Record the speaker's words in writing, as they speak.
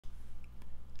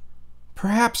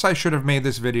Perhaps I should have made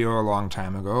this video a long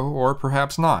time ago, or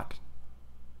perhaps not.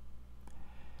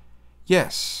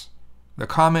 Yes, the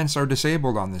comments are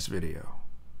disabled on this video.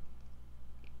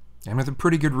 And with a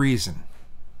pretty good reason.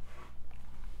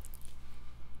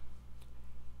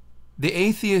 The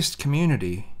atheist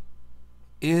community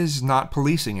is not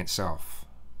policing itself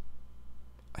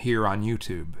here on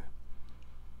YouTube.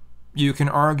 You can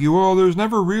argue, oh, there's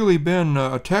never really been,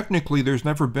 technically there's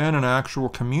never been an actual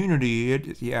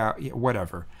community. Yeah,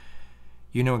 whatever.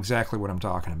 You know exactly what I'm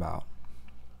talking about.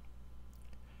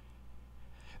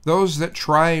 Those that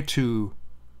try to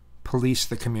police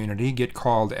the community get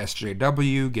called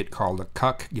SJW, get called a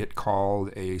cuck, get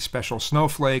called a special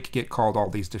snowflake, get called all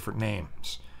these different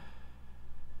names.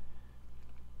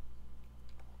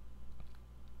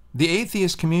 The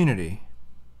atheist community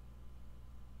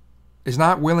is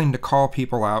not willing to call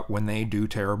people out when they do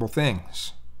terrible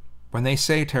things, when they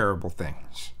say terrible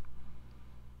things.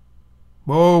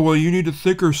 Oh, well, you need a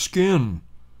thicker skin.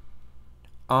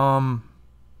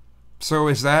 So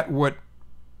is that what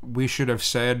we should have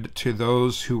said to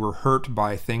those who were hurt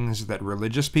by things that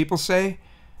religious people say?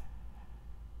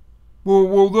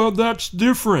 Well, that's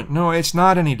different. No, it's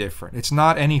not any different. It's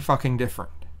not any fucking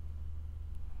different.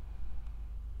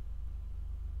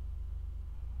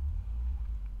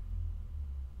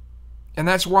 And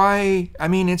that's why, I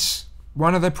mean, it's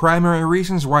one of the primary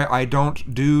reasons why I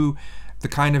don't do the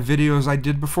kind of videos I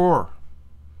did before.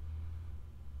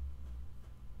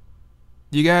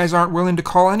 You guys aren't willing to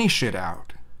call any shit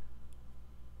out.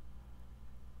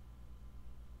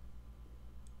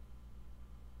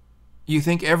 You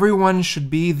think everyone should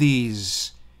be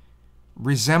these,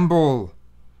 resemble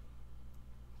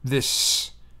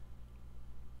this,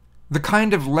 the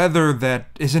kind of leather that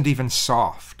isn't even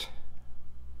soft.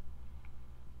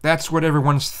 That's what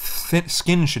everyone's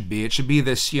skin should be. It should be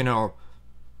this, you know,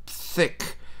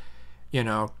 thick, you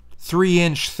know,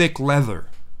 3-inch thick leather.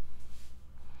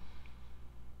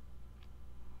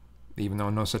 Even though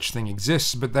no such thing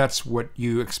exists, but that's what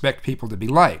you expect people to be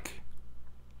like.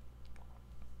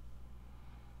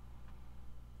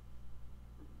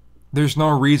 There's no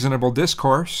reasonable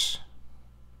discourse.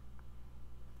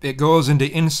 It goes into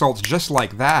insults just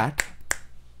like that.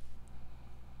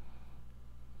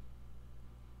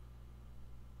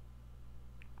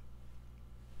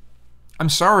 I'm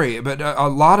sorry, but a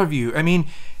lot of you, I mean,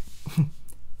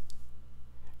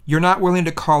 you're not willing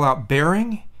to call out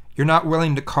Bering. You're not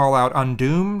willing to call out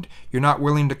Undoomed. You're not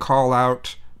willing to call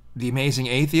out the Amazing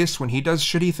Atheist when he does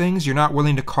shitty things. You're not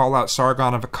willing to call out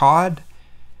Sargon of Akkad.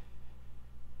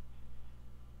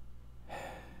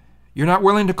 You're not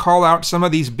willing to call out some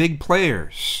of these big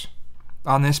players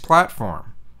on this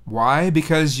platform. Why?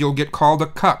 Because you'll get called a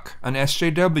cuck, an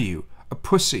SJW, a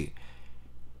pussy,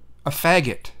 a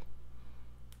faggot.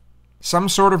 Some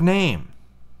sort of name.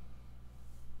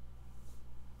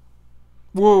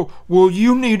 Well,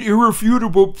 you need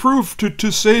irrefutable proof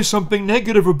to say something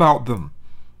negative about them.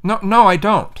 No, I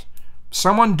don't.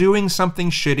 Someone doing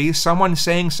something shitty, someone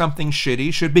saying something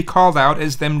shitty should be called out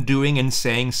as them doing and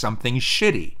saying something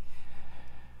shitty.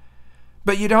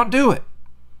 But you don't do it.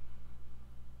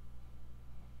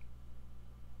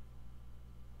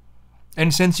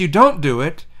 And since you don't do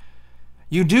it,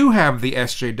 you do have the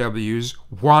SJWs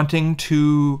wanting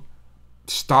to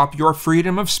stop your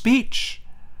freedom of speech.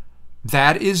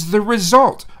 That is the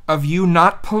result of you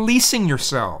not policing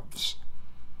yourselves,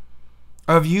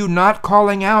 of you not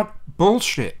calling out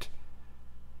bullshit.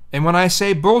 And when I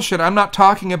say bullshit, I'm not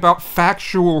talking about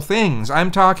factual things.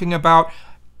 I'm talking about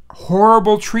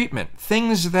horrible treatment,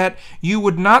 things that you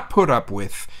would not put up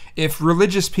with if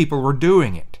religious people were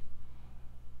doing it.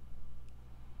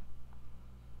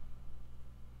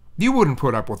 You wouldn't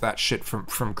put up with that shit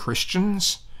from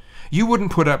Christians. You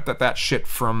wouldn't put up with that shit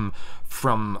from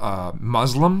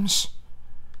Muslims.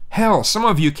 Hell, some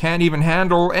of you can't even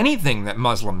handle anything that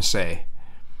Muslims say.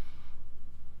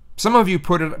 Some of you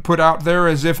put out there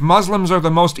as if Muslims are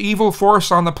the most evil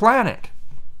force on the planet.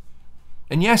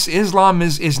 And yes, Islam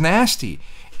is nasty.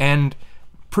 And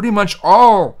pretty much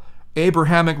all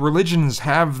Abrahamic religions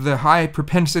have the high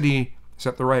propensity, is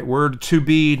that the right word, to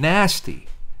be nasty.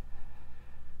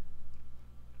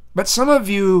 But some of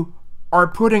you are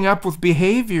putting up with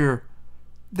behavior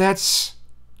that's,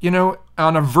 you know,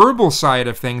 on a verbal side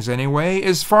of things anyway,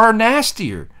 is far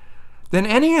nastier than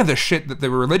any of the shit that the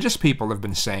religious people have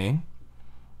been saying.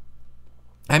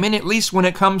 I mean, at least when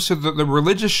it comes to the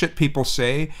religious shit people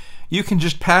say, you can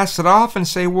just pass it off and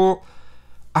say, well,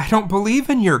 I don't believe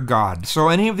in your God, so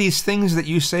any of these things that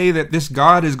you say that this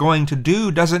God is going to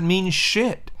do doesn't mean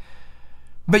shit.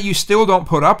 But you still don't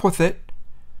put up with it.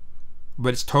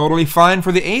 But it's totally fine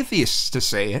for the atheists to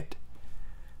say it.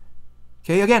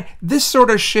 Okay, again, this sort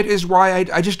of shit is why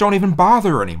I just don't even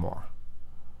bother anymore.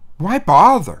 Why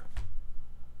bother?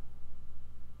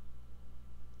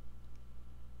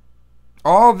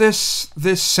 All this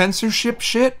censorship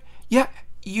shit, yeah,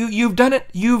 you've done it.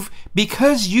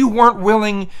 Because you weren't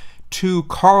willing to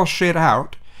call shit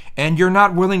out, and you're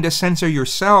not willing to censor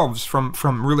yourselves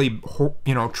from really,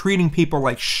 treating people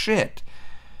like shit.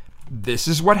 This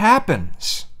is what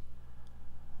happens.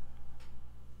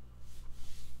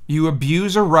 You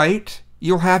abuse a right,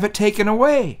 you'll have it taken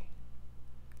away.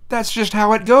 That's just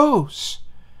how it goes.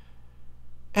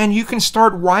 And you can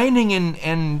start whining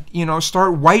and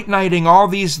start white knighting all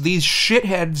these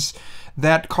shitheads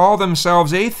that call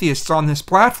themselves atheists on this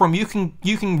platform. You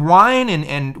can whine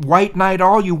and white knight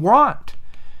all you want.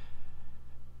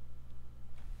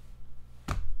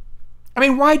 I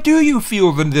mean, why do you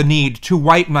feel the need to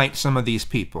white knight some of these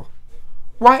people?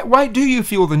 Why do you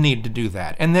feel the need to do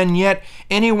that? And then yet,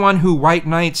 anyone who white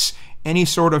knights any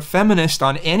sort of feminist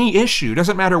on any issue,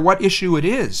 doesn't matter what issue it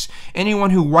is, anyone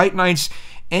who white knights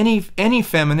any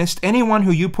feminist, anyone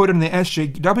who you put in the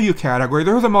SJW category,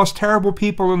 they're the most terrible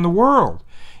people in the world.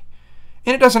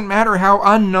 And it doesn't matter how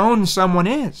unknown someone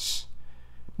is.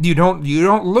 You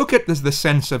don't look at the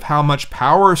sense of how much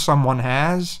power someone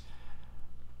has,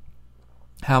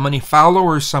 how many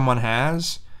followers someone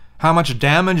has, how much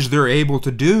damage they're able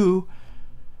to do.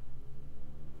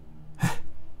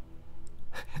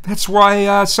 That's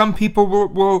why some people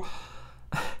will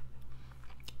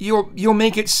you'll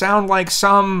make it sound like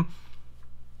some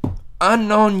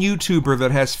unknown YouTuber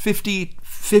that has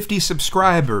 50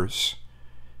 subscribers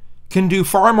can do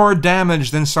far more damage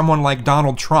than someone like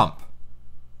Donald Trump.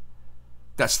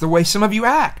 That's the way some of you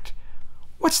act.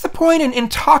 What's the point in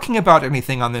talking about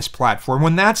anything on this platform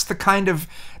when that's the kind of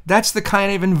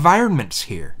environments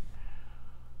here?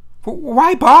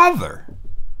 Why bother?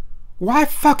 Why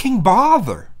fucking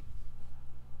bother?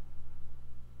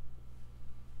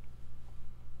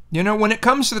 You know, when it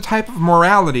comes to the type of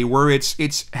morality where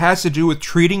it has to do with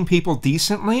treating people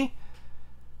decently,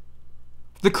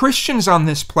 the Christians on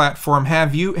this platform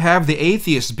have the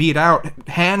atheists beat out,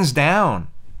 hands down.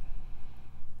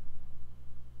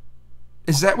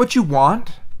 Is that what you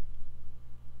want?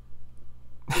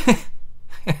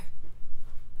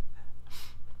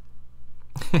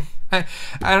 I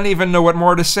don't even know what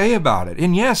more to say about it.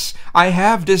 And yes, I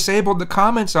have disabled the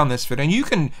comments on this video.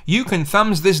 And you can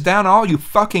thumbs this down all you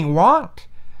fucking want.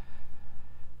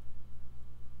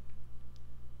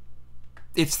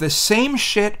 It's the same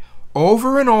shit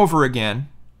over and over again.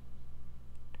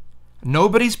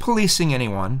 Nobody's policing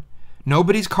anyone.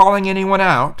 Nobody's calling anyone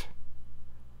out.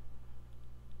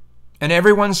 And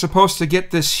everyone's supposed to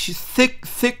get this thick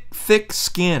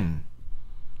skin.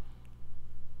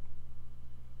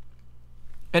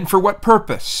 And for what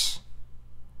purpose?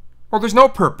 Well, there's no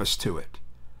purpose to it.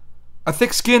 A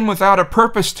thick skin without a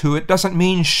purpose to it doesn't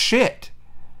mean shit.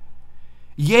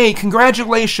 Yay,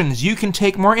 congratulations, you can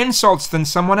take more insults than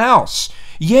someone else.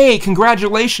 Yay,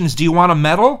 congratulations, do you want a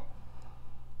medal?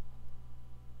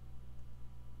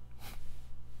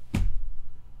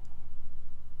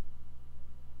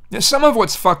 Now, some of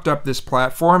what's fucked up this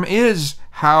platform is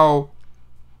how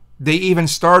they even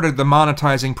started the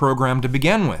monetizing program to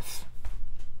begin with.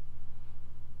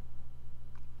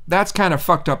 That's kind of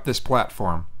fucked up this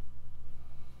platform.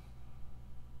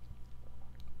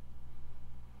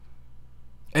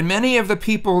 And many of the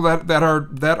people that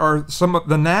are some of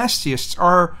the nastiest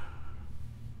are,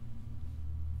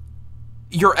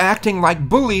 you're acting like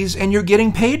bullies and you're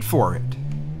getting paid for it.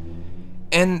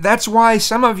 And that's why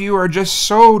some of you are just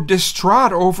so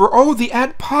distraught over, oh, the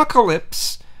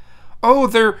adpocalypse. Oh,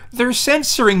 they're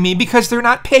censoring me because they're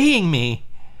not paying me.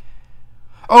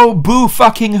 Oh, boo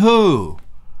fucking who?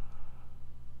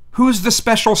 Who's the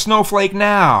special snowflake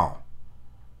now?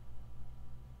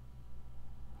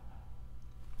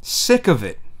 Sick of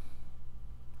it.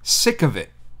 Sick of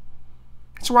it.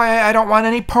 That's why I don't want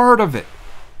any part of it.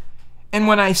 And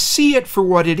when I see it for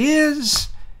what it is,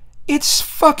 it's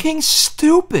fucking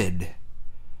stupid.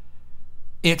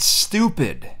 It's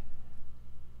stupid.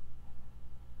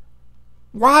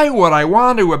 Why would I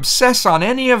want to obsess on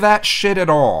any of that shit at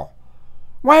all?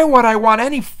 Why would I want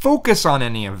any focus on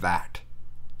any of that?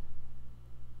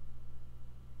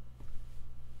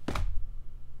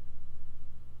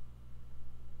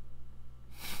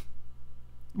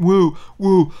 Woo,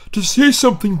 to say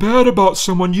something bad about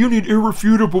someone, you need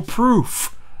irrefutable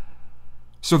proof.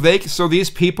 So these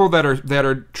people that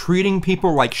are treating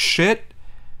people like shit,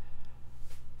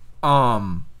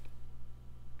 can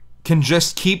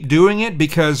just keep doing it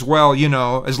because, well, you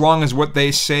know, as long as what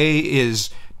they say is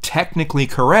technically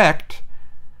correct,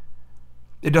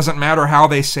 It doesn't matter how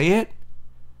they say it.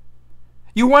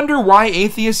 You wonder why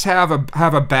atheists have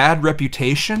a bad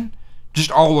reputation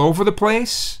just all over the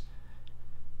place?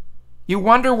 You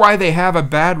wonder why they have a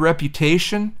bad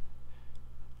reputation?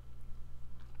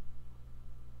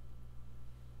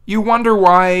 You wonder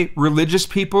why religious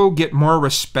people get more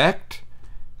respect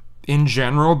in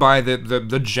general by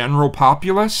the general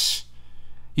populace?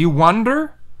 You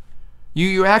wonder?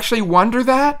 You actually wonder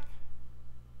that?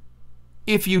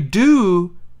 If you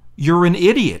do, you're an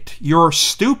idiot. You're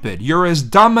stupid. You're as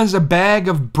dumb as a bag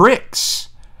of bricks.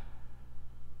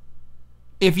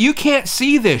 If you can't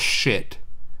see this shit,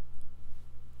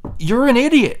 you're an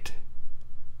idiot.